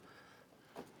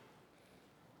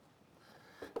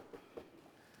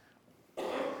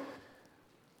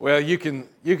Well, you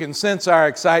can sense our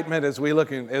excitement as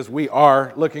we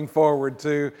are looking forward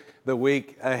to the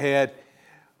week ahead.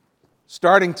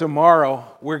 Starting tomorrow,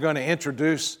 we're going to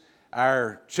introduce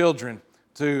our children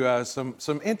to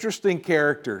some interesting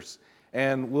characters,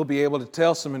 and we'll be able to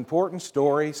tell some important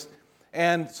stories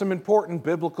and some important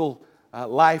biblical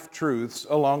life truths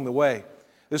along the way.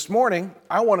 This morning,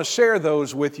 I want to share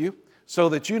those with you so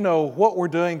that you know what we're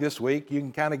doing this week. You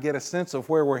can kind of get a sense of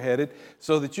where we're headed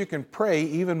so that you can pray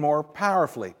even more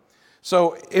powerfully.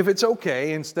 So if it's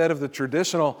okay, instead of the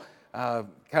traditional kind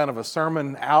of a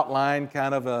sermon outline,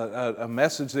 kind of a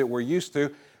message that we're used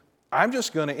to, I'm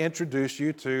just going to introduce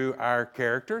you to our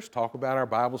characters, talk about our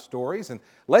Bible stories, and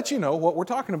let you know what we're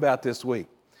talking about this week.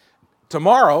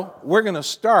 Tomorrow, we're going to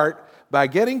start by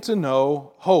getting to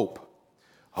know Hope.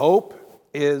 Hope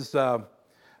is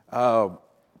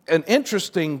an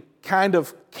interesting kind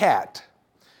of cat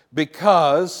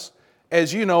because,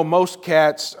 as you know, most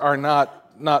cats are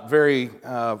not very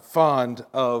fond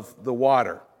of the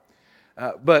water.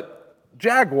 But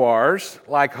jaguars,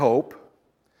 like Hope,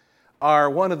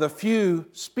 are one of the few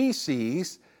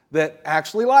species that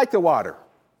actually like the water.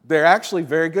 They're actually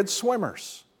very good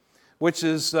swimmers, which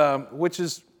is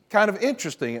kind of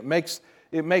interesting. It makes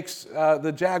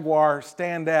the jaguar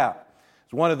stand out.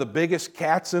 It's one of the biggest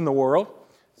cats in the world.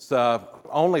 It's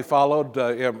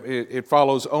it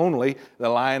follows only the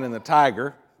lion and the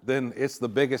tiger. Then it's the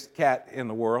biggest cat in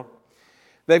the world.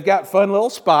 They've got fun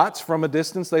little spots. From a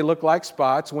distance, they look like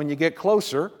spots. When you get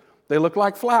closer, they look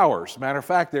like flowers. Matter of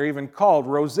fact, they're even called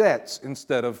rosettes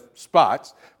instead of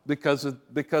spots because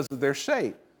of their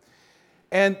shape.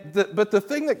 But the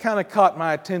thing that kind of caught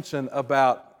my attention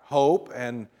about Hope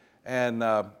and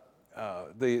the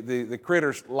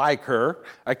critters like her,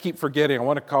 I keep forgetting, I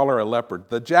want to call her a leopard.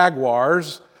 The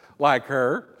jaguars like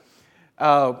her.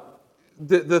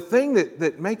 The thing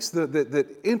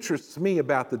that interests me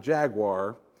about the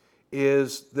jaguar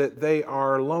is that they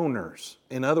are loners.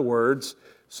 In other words,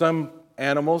 some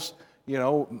animals,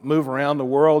 move around the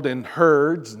world in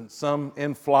herds and some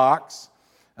in flocks.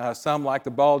 Some, like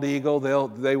the bald eagle,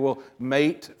 they will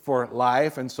mate for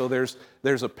life, and so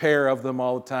there's a pair of them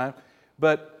all the time.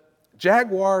 But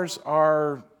jaguars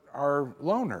are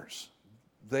loners.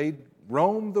 They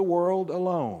roam the world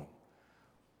alone,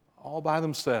 all by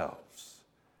themselves.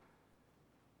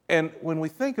 And when we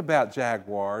think about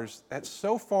jaguars, that's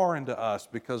so foreign to us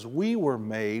because we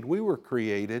were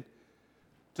created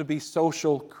to be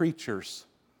social creatures.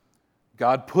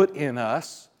 God put in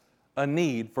us a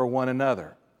need for one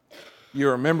another. You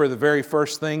remember the very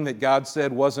first thing that God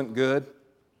said wasn't good?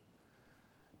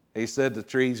 He said the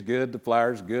tree's good, the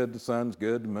flower's good, the sun's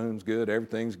good, the moon's good,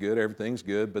 everything's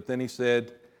good. But then he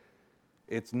said,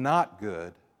 it's not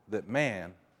good that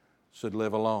man should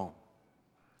live alone.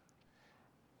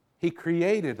 He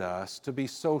created us to be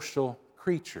social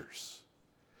creatures.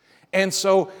 And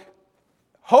so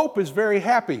Hope is very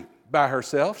happy by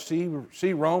herself.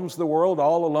 She roams the world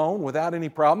all alone without any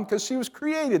problem because she was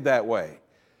created that way.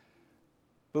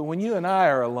 But when you and I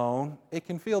are alone, it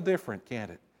can feel different,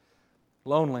 can't it?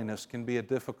 Loneliness can be a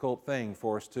difficult thing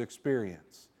for us to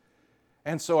experience.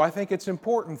 And so I think it's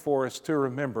important for us to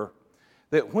remember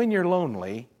that when you're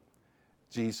lonely,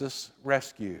 Jesus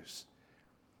rescues.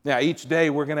 Now, each day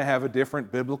we're going to have a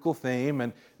different biblical theme,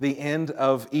 and the end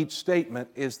of each statement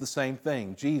is the same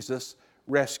thing. Jesus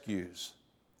rescues.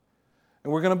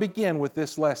 And we're going to begin with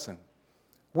this lesson.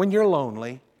 When you're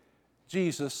lonely,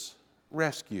 Jesus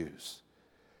rescues.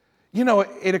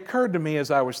 It occurred to me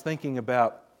as I was thinking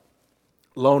about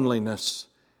loneliness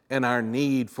and our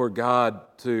need for God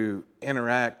to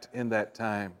interact in that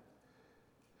time.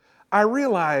 I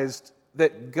realized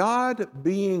that God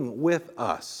being with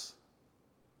us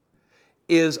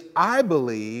is, I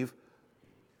believe,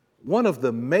 one of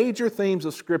the major themes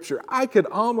of Scripture. I could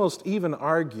almost even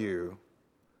argue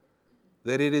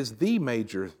that it is the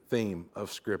major theme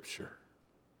of Scripture.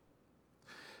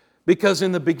 Because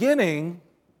in the beginning,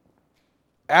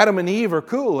 Adam and Eve are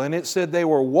cool, and it said they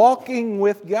were walking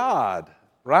with God,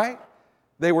 right?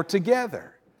 They were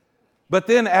together. But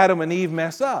then Adam and Eve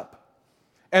mess up.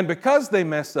 And because they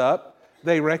mess up,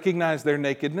 they recognize their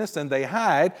nakedness and they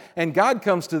hide. And God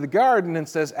comes to the garden and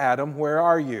says, Adam, where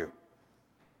are you?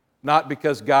 Not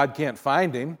because God can't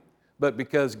find him, but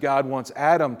because God wants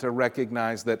Adam to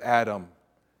recognize that Adam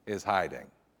is hiding.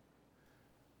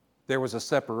 There was a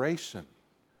separation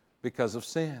because of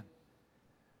sin.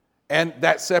 And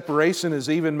that separation is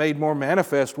even made more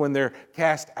manifest when they're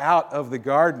cast out of the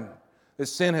garden. The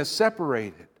sin has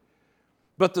separated.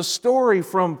 But the story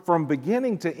from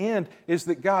beginning to end is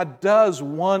that God does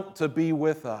want to be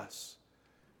with us.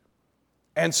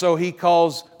 And so he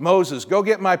calls Moses, go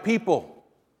get my people.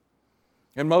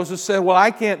 And Moses said, well, I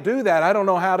can't do that. I don't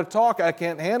know how to talk. I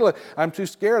can't handle it. I'm too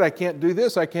scared. I can't do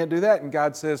this. I can't do that. And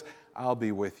God says, I'll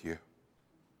be with you.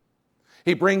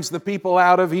 He brings the people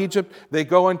out of Egypt. They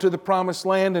go into the promised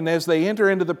land. And as they enter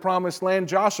into the promised land,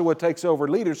 Joshua takes over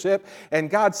leadership. And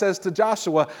God says to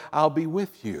Joshua, I'll be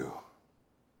with you.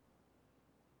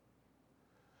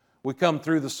 We come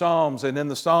through the Psalms, and in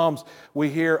the Psalms we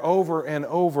hear over and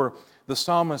over the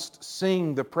psalmist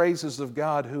sing the praises of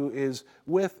God who is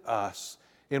with us.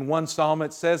 In one psalm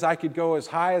it says, I could go as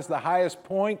high as the highest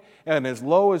point and as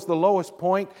low as the lowest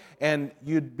point, and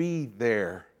you'd be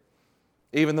there.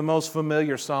 Even the most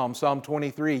familiar psalm, Psalm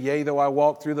 23, yea, though I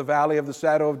walk through the valley of the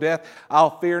shadow of death,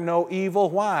 I'll fear no evil.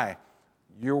 Why?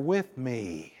 You're with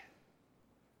me.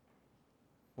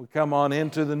 We come on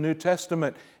into the New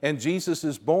Testament, and Jesus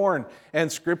is born,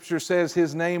 and Scripture says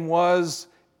His name was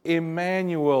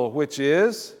Emmanuel, which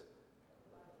is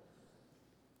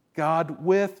God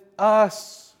with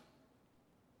us.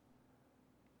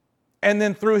 And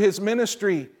then through His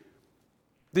ministry,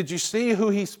 did you see who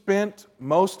He spent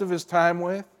most of His time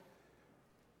with?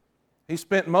 He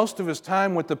spent most of His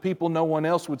time with the people no one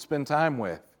else would spend time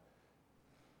with.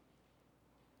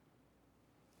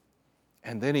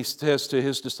 And then He says to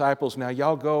His disciples, now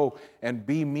y'all go and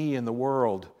be me in the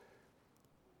world.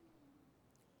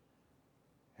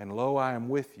 And lo, I am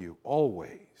with you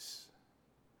always,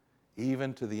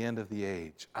 even to the end of the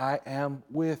age. I am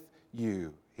with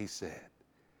you, He said.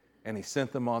 And He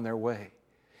sent them on their way.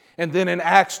 And then in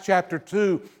Acts chapter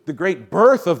 2, the great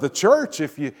birth of the church,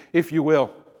 if you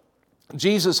will,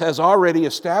 Jesus has already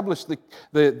established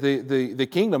the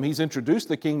kingdom. He's introduced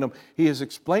the kingdom. He has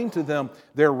explained to them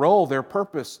their role, their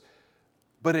purpose.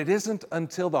 But it isn't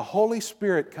until the Holy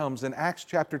Spirit comes in Acts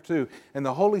chapter 2 and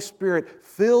the Holy Spirit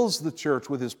fills the church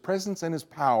with His presence and His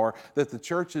power that the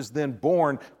church is then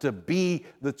born to be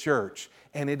the church.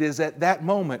 And it is at that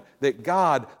moment that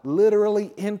God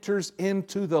literally enters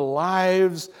into the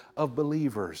lives of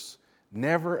believers,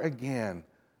 never again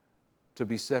to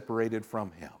be separated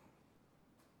from Him.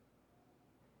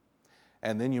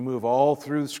 And then you move all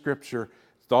through Scripture,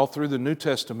 all through the New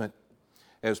Testament,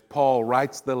 as Paul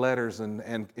writes the letters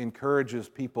and encourages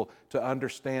people to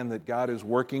understand that God is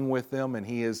working with them and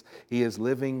He is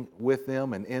living with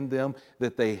them and in them,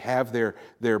 that they have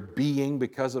their being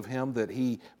because of Him, that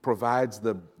He provides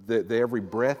the every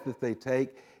breath that they take.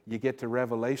 You get to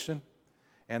Revelation,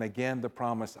 and again the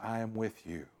promise, I am with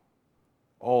you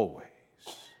always.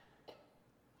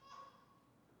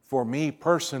 For me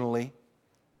personally,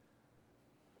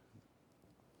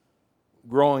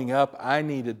 growing up, I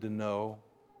needed to know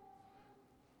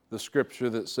the Scripture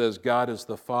that says God is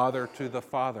the Father to the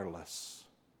fatherless.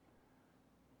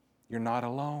 You're not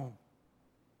alone.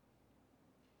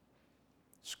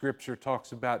 Scripture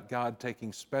talks about God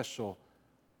taking special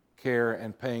care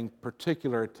and paying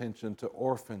particular attention to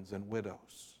orphans and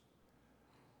widows.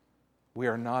 We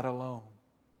are not alone.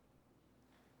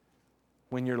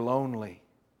 When you're lonely,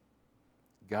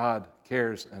 God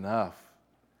cares enough.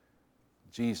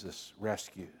 Jesus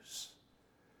rescues.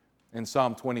 In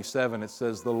Psalm 27, it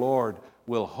says, the Lord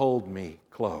will hold me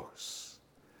close.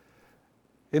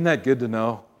 Isn't that good to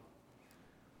know?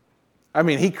 I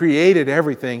mean, He created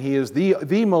everything. He is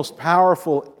the most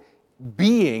powerful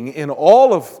being in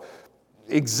all of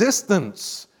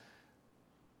existence.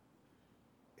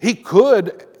 He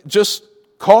could just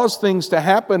cause things to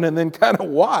happen and then kind of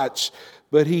watch,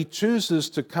 but He chooses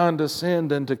to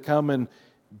condescend and to come and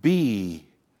be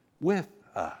with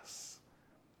us,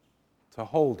 to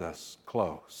hold us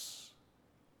close.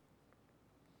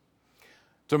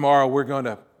 Tomorrow we're going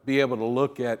to be able to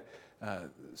look at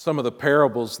some of the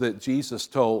parables that Jesus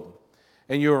told.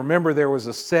 And you remember there was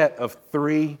a set of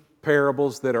 3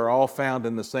 parables that are all found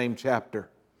in the same chapter.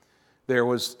 There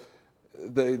was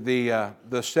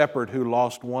the shepherd who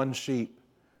lost 1 sheep.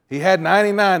 He had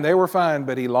 99, they were fine,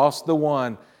 but he lost the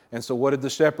 1. And so what did the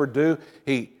shepherd do?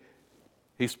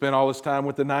 He spent all his time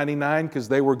with the 99 because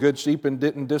they were good sheep and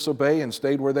didn't disobey and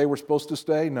stayed where they were supposed to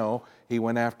stay? No, he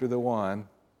went after the 1.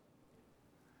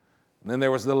 And then there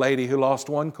was the lady who lost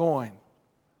 1 coin.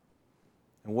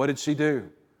 And what did she do?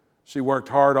 She worked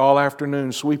hard all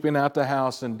afternoon sweeping out the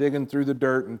house and digging through the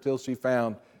dirt until she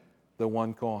found the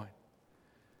 1 coin.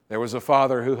 There was a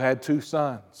father who had 2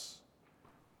 sons,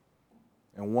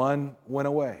 and 1 went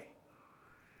away.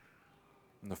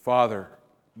 And the father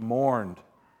mourned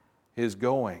his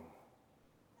going.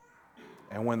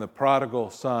 And when the prodigal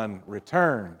son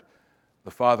returned,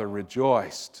 the father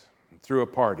rejoiced and threw a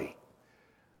party.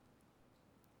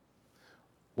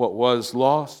 What was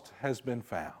lost has been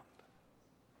found.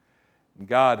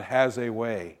 God has a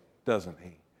way, doesn't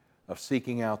He, of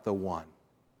seeking out the one.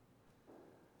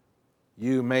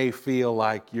 You may feel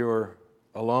like you're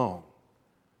alone.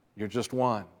 You're just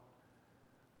one.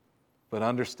 But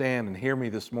understand and hear me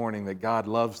this morning that God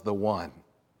loves the one,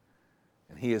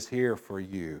 and He is here for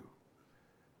you.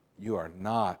 You are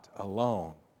not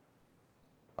alone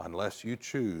unless you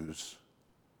choose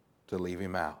to leave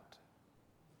Him out.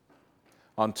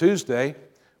 On Tuesday,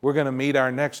 we're going to meet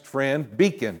our next friend,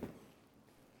 Beacon.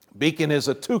 Beacon is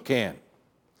a toucan.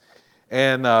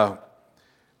 And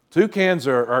toucans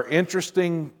are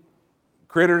interesting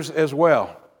critters as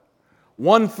well.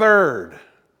 1/3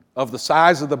 of the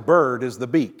size of the bird is the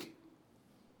beak.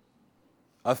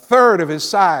 1/3 of his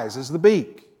size is the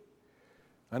beak.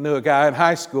 I knew a guy in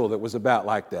high school that was about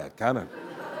like that, kind of.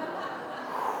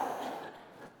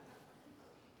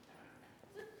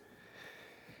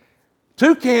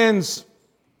 Toucans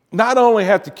not only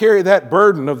have to carry that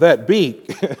burden of that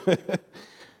beak,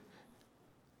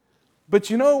 but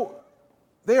you know,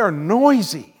 they are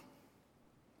noisy.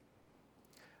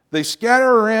 They scatter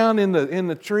around in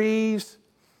the trees,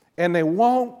 and they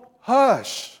won't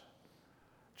hush.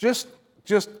 Just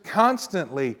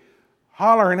constantly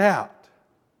hollering out.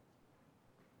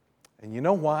 And you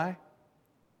know why?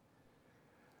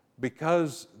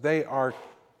 Because they are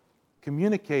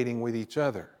communicating with each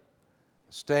other,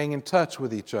 staying in touch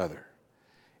with each other.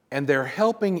 And they're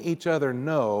helping each other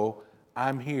know,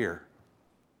 I'm here.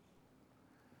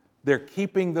 They're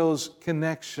keeping those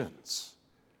connections.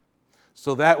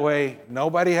 So that way,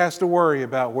 nobody has to worry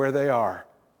about where they are.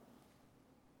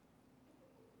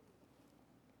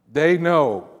 They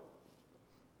know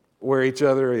where each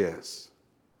other is.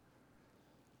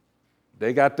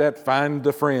 They got that find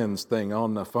the friends thing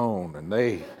on the phone, and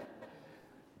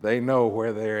they know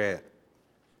where they're at.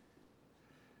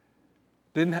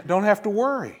 Don't have to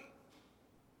worry.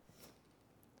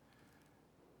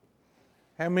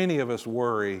 How many of us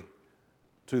worry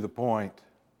to the point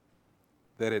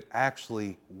that it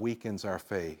actually weakens our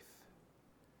faith?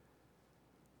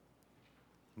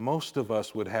 Most of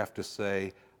us would have to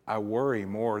say, I worry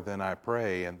more than I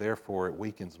pray, and therefore it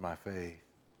weakens my faith.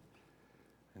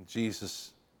 And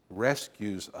Jesus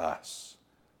rescues us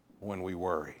when we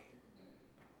worry.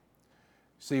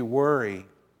 See, worry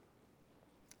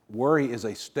is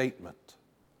a statement.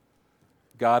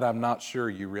 God, I'm not sure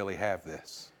you really have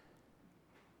this.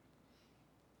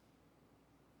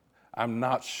 I'm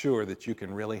not sure that you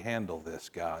can really handle this,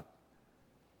 God.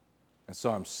 And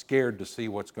so I'm scared to see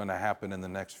what's going to happen in the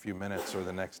next few minutes or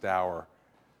the next hour.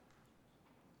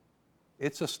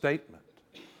 It's a statement.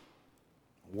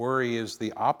 Worry is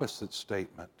the opposite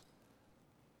statement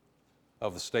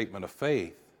of the statement of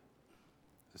faith.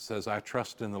 It says, I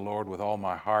trust in the Lord with all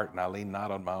my heart, and I lean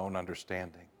not on my own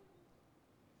understanding.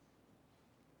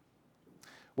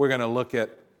 We're going to look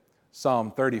at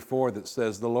Psalm 34 that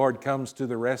says, the Lord comes to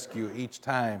the rescue each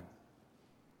time.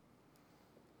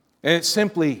 And it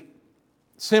simply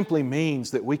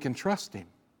means that we can trust Him.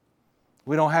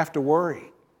 We don't have to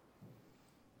worry.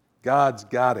 God's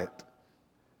got it.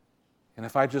 And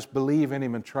if I just believe in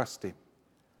Him and trust Him,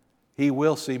 He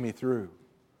will see me through.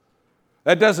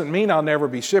 That doesn't mean I'll never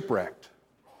be shipwrecked.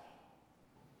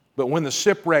 But when the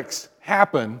shipwrecks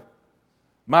happen,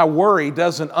 my worry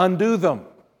doesn't undo them.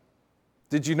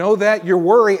 Did you know that? Your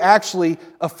worry actually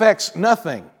affects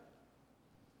nothing.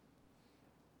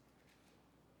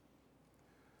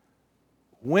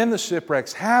 When the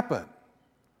shipwrecks happen,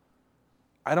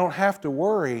 I don't have to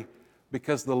worry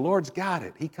because the Lord's got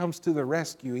it. He comes to the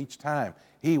rescue each time.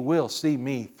 He will see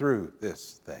me through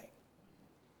this thing.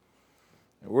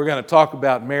 We're going to talk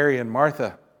about Mary and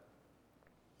Martha.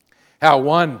 How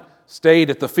one stayed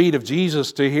at the feet of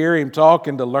Jesus to hear Him talk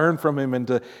and to learn from Him and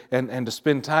to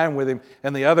spend time with Him.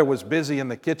 And the other was busy in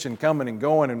the kitchen coming and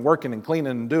going and working and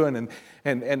cleaning and doing.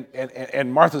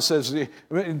 And Martha says,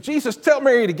 Jesus, tell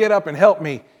Mary to get up and help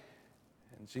me.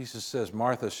 And Jesus says,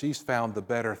 Martha, she's found the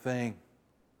better thing.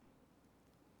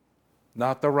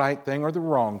 Not the right thing or the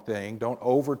wrong thing. Don't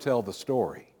overtell the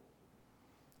story.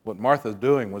 What Martha's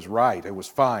doing was right. It was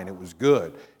fine. It was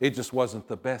good. It just wasn't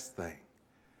the best thing.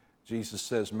 Jesus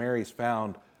says Mary's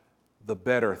found the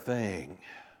better thing.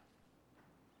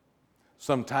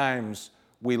 Sometimes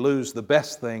we lose the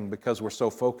best thing because we're so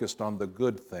focused on the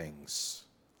good things.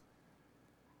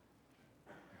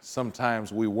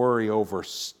 Sometimes we worry over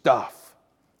stuff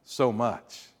so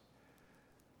much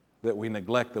that we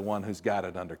neglect the one who's got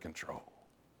it under control.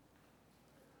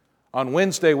 On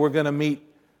Wednesday, we're going to meet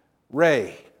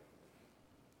Ray.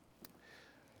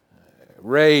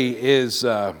 Ray is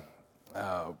one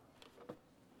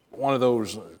of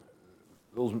those,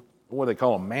 what do they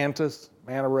call them,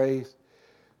 manta rays.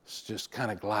 just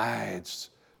kind of glides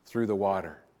through the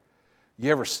water.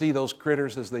 You ever see those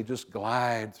critters as they just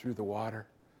glide through the water?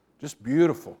 Just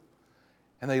beautiful.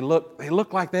 And they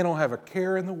look like they don't have a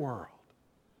care in the world.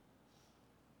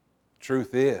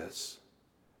 Truth is,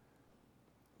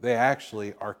 they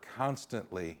actually are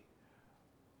constantly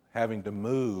having to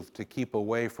move to keep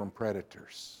away from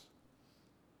predators.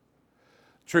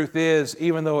 Truth is,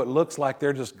 even though it looks like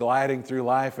they're just gliding through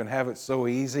life and have it so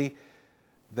easy,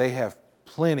 they have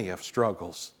plenty of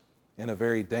struggles in a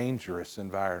very dangerous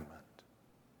environment.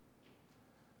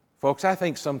 Folks, I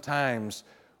think sometimes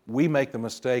we make the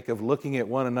mistake of looking at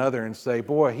one another and say,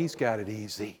 boy, he's got it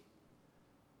easy.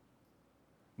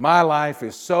 My life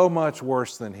is so much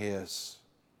worse than his.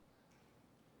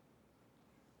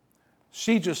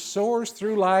 She just soars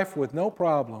through life with no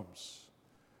problems.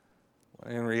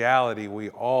 In reality, we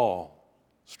all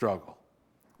struggle.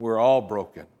 We're all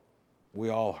broken. We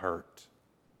all hurt.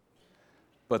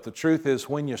 But the truth is,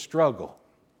 when you struggle,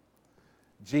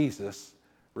 Jesus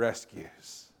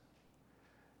rescues.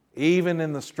 Even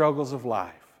in the struggles of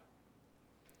life,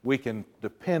 we can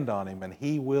depend on Him and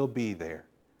He will be there.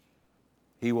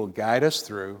 He will guide us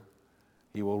through.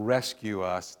 He will rescue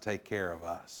us, take care of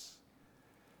us.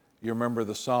 You remember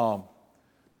the psalm,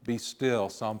 be still,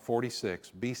 Psalm 46,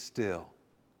 be still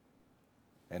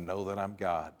and know that I'm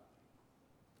God.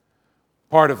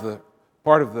 Part of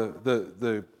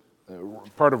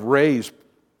Ray's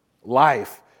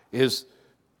life is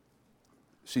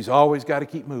she's always got to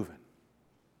keep moving.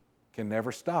 Can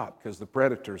never stop because the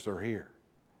predators are here.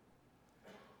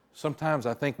 Sometimes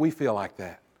I think we feel like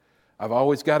that. I've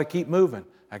always got to keep moving.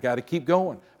 I got to keep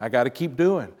going. I got to keep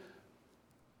doing.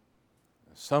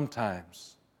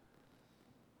 Sometimes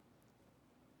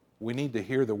we need to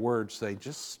hear the word say,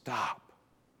 just stop.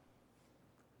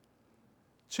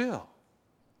 Chill.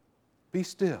 Be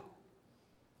still.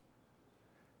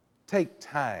 Take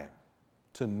time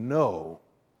to know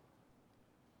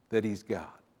that He's God.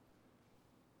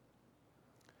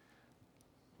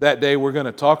 That day we're going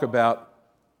to talk about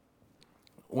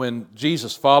when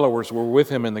Jesus' followers were with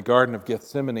Him in the Garden of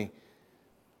Gethsemane.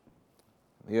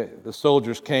 The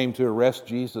soldiers came to arrest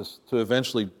Jesus to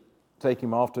eventually take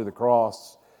Him off to the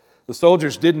cross. The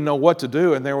soldiers didn't know what to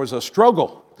do, and there was a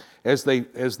struggle as they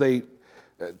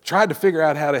tried to figure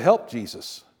out how to help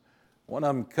Jesus. One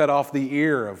of them cut off the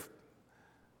ear of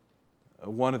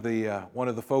one of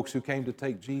the folks who came to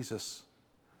take Jesus.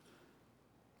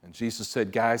 And Jesus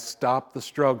said, guys, stop the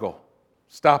struggle.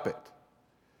 Stop it.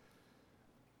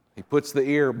 He puts the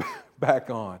ear back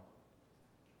on.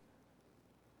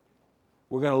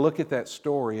 We're going to look at that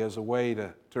story as a way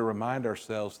to remind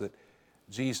ourselves that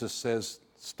Jesus says,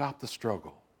 stop the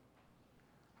struggle.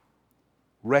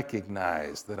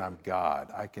 Recognize that I'm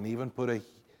God. I can even put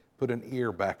an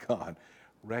ear back on.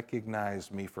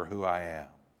 Recognize me for who I am.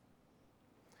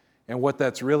 And what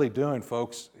that's really doing,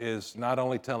 folks, is not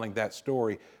only telling that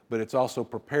story, but it's also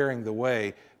preparing the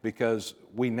way, because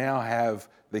we now have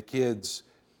the kids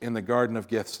in the Garden of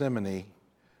Gethsemane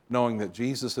knowing that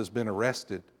Jesus has been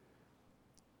arrested.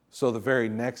 So the very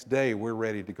next day, we're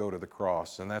ready to go to the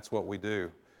cross, and that's what we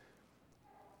do.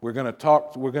 We're going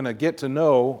to get to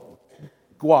know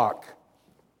Guac.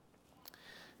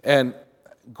 And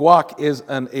Guac is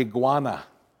an iguana.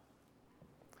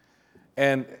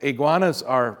 And iguanas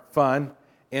are fun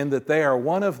in that they are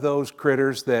one of those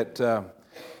critters that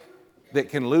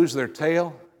can lose their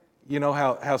tail. You know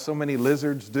how so many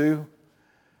lizards do?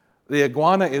 The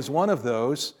iguana is one of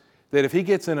those that if he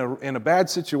gets in a bad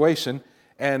situation,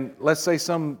 and let's say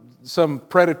some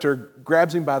predator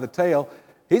grabs him by the tail,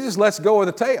 he just lets go of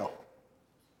the tail.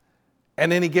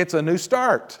 And then he gets a new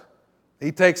start.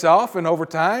 He takes off, and over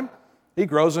time, he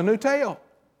grows a new tail.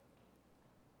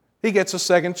 He gets a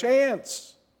second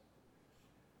chance.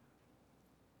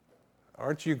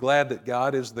 Aren't you glad that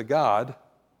God is the God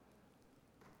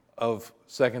of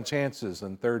second chances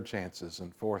and third chances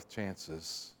and fourth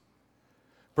chances?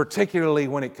 Particularly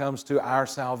when it comes to our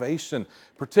salvation,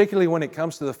 particularly when it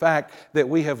comes to the fact that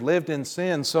we have lived in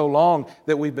sin so long,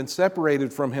 that we've been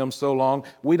separated from Him so long,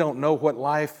 we don't know what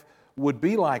life would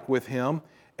be like with Him,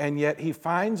 and yet He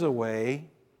finds a way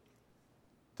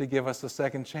to give us a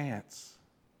second chance.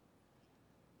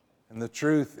 And the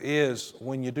truth is,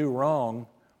 when you do wrong,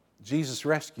 Jesus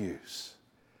rescues.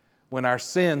 When our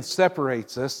sin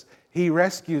separates us, He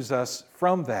rescues us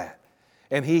from that.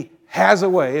 And He has a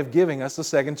way of giving us a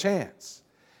second chance.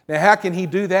 Now, how can He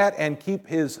do that and keep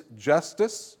His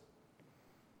justice?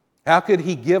 How could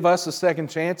He give us a second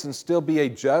chance and still be a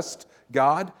just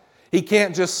God? He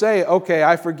can't just say, okay,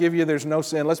 I forgive you, there's no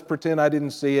sin, let's pretend I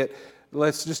didn't see it.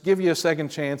 let's just give you a second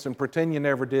chance and pretend you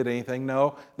never did anything.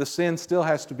 No, the sin still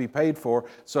has to be paid for.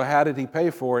 So how did He pay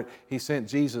for it? He sent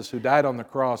Jesus, who died on the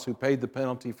cross, who paid the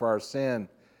penalty for our sin.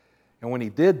 And when He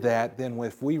did that, then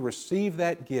if we receive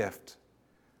that gift,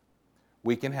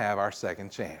 we can have our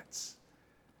second chance.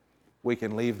 We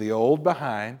can leave the old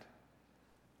behind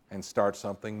and start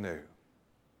something new.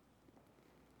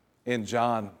 In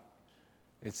John,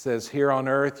 it says, here on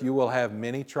earth you will have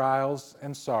many trials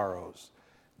and sorrows.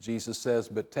 Jesus says,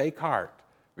 but take heart,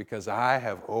 because I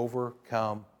have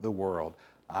overcome the world.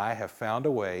 I have found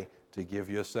a way to give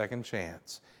you a second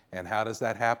chance. And how does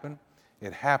that happen?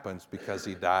 It happens because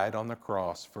He died on the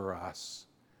cross for us.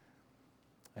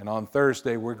 And on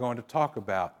Thursday, we're going to talk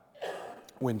about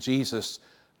when Jesus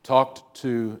talked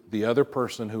to the other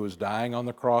person who was dying on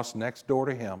the cross next door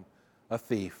to Him, a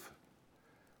thief.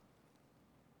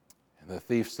 And the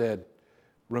thief said,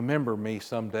 remember me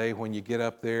someday when you get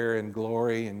up there in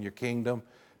glory in your kingdom.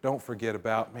 Don't forget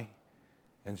about me.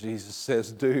 And Jesus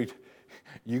says, dude,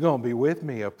 you're going to be with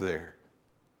me up there.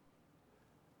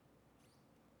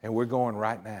 And we're going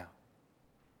right now.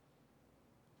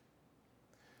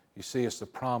 You see, it's the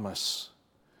promise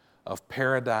of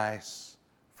paradise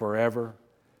forever,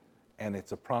 and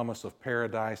it's a promise of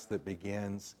paradise that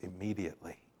begins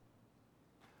immediately.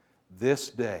 This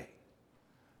day,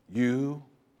 you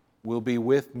will be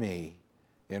with me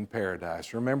in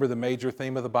paradise. Remember the major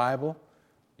theme of the Bible?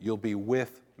 You'll be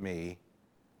with me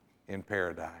in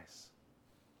paradise.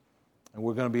 And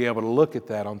we're going to be able to look at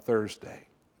that on Thursday.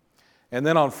 And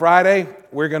then on Friday,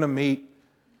 we're going to meet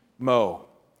Mo.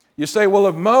 You say, well,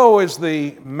 if Mo is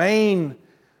the main,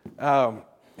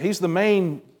 he's the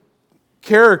main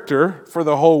character for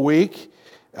the whole week,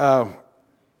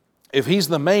 if he's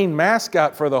the main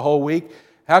mascot for the whole week,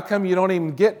 how come you don't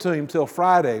even get to him till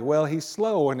Friday? Well, he's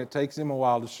slow and it takes him a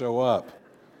while to show up.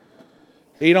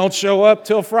 He don't show up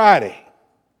till Friday.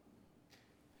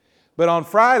 But on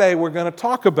Friday, we're going to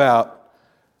talk about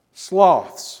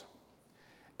sloths.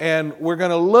 And we're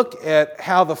going to look at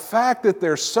how the fact that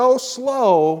they're so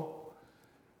slow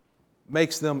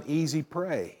makes them easy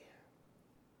prey.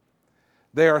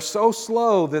 They are so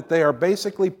slow that they are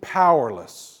basically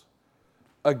powerless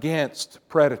against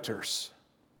predators.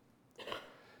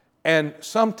 And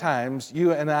sometimes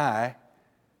you and I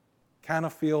kind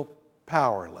of feel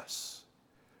powerless.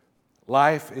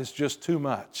 Life is just too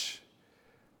much.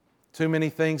 Too many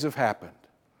things have happened.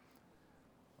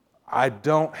 I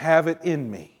don't have it in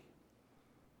me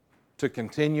to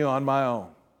continue on my own.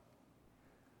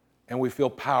 And we feel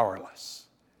powerless.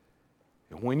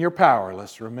 And when you're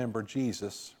powerless, remember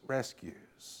Jesus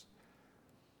rescues.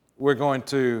 We're going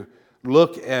to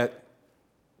look at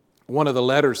one of the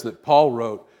letters that Paul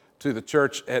wrote to the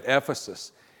church at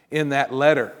Ephesus. In that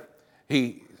letter,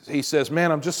 he says,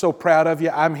 man, I'm just so proud of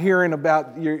you. I'm hearing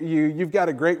about you. You've got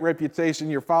a great reputation.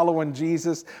 You're following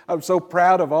Jesus. I'm so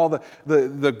proud of all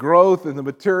the growth and the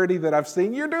maturity that I've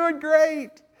seen. You're doing great.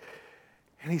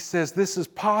 And he says, this is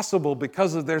possible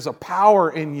because there's a power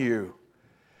in you.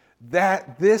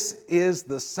 That this is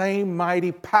the same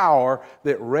mighty power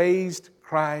that raised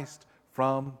Christ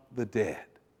from the dead.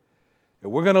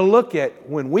 And we're going to look at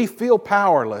when we feel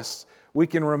powerless, we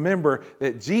can remember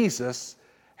that Jesus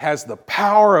has the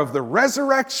power of the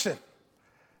resurrection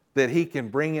that He can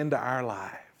bring into our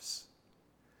lives.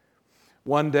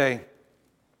 One day,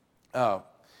 Paul's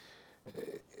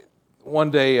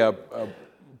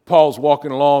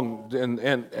walking along,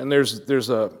 and there's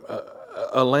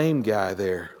a lame guy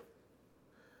there,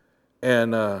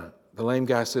 and the lame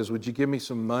guy says, "Would you give me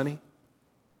some money?"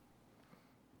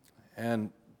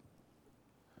 And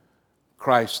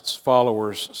Christ's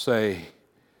followers say,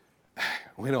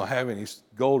 we don't have any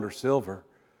gold or silver,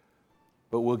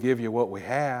 but we'll give you what we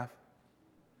have.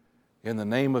 In the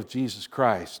name of Jesus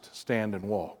Christ, stand and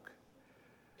walk.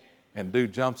 And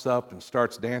dude jumps up and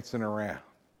starts dancing around.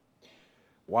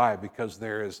 Why? Because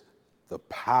there is the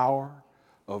power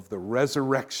of the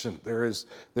resurrection. There is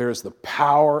the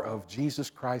power of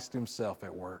Jesus Christ Himself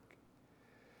at work.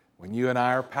 When you and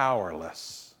I are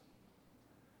powerless,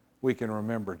 we can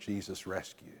remember Jesus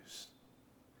rescues.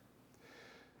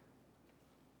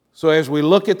 So as we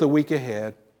look at the week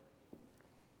ahead,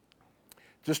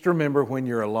 just remember when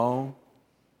you're alone,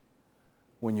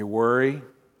 when you worry,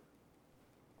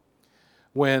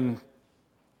 when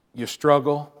you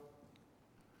struggle,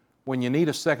 when you need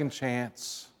a second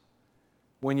chance,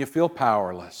 when you feel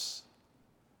powerless,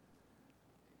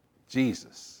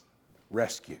 Jesus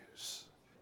rescues.